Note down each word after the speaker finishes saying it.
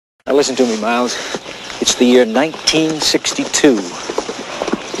Now listen to me, Miles. It's the year 1962.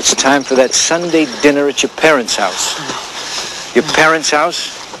 It's time for that Sunday dinner at your parents' house. Your parents'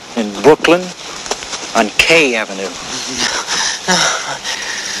 house in Brooklyn on K Avenue.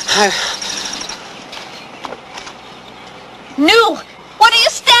 No! What are you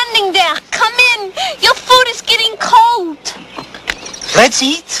standing there? Come in! Your food is getting cold! Let's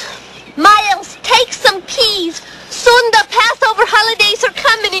eat. Miles, take some peas. Soon the Passover holidays are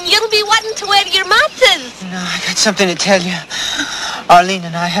coming and you'll be wanting to wear your matzahs. No, I got something to tell you. Arlene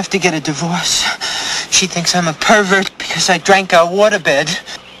and I have to get a divorce. She thinks I'm a pervert because I drank our waterbed.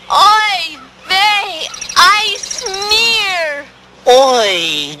 Oy vey, I smear.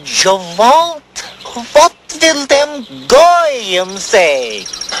 Oi, Javalt, what will them goyim say?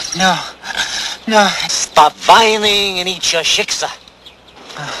 No. Stop whining and eat your shiksa.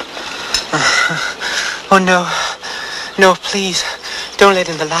 Oh, no. No, please. Don't let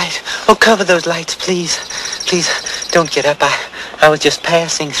in the light. Oh, cover those lights, please. Please, don't get up. I was just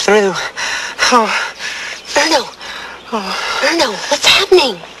passing through. Oh. Erno! Erno, what's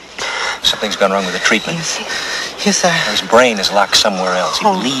happening? Something's gone wrong with the treatment. Yes, sir. His brain is locked somewhere else. He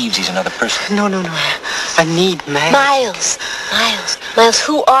believes he's another person. No. I need Max. Miles,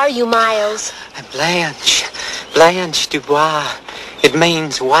 who are you, Miles? I'm Blanche Dubois. It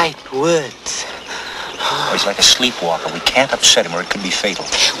means white woods. Oh, he's like a sleepwalker. We can't upset him or it could be fatal.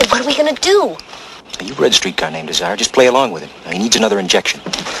 Well, what are we gonna do? You've read Streetcar Named Desire. Just play along with him. He needs another injection.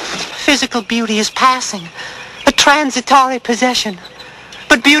 Physical beauty is passing, a transitory possession.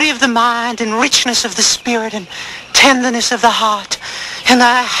 But beauty of the mind and richness of the spirit and tenderness of the heart. And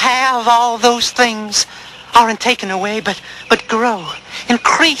I have all those things. Aren't taken away, but grow,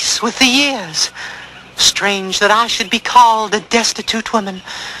 increase with the years. Strange that I should be called a destitute woman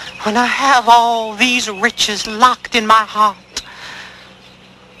when I have all these riches locked in my heart.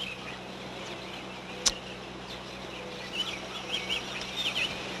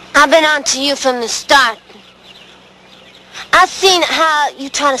 I've been on to you from the start. I've seen how you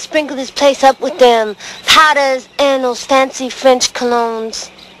try to sprinkle this place up with them powders and those fancy French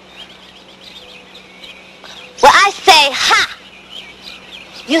colognes. Well, I say ha!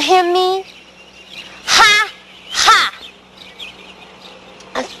 You hear me? Ha! Ha!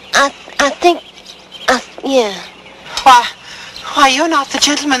 I think, yeah. Why, you're not the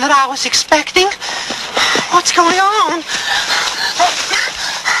gentleman that I was expecting. What's going on?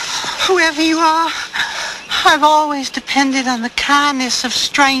 Whoever you are, I've always depended on the kindness of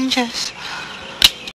strangers.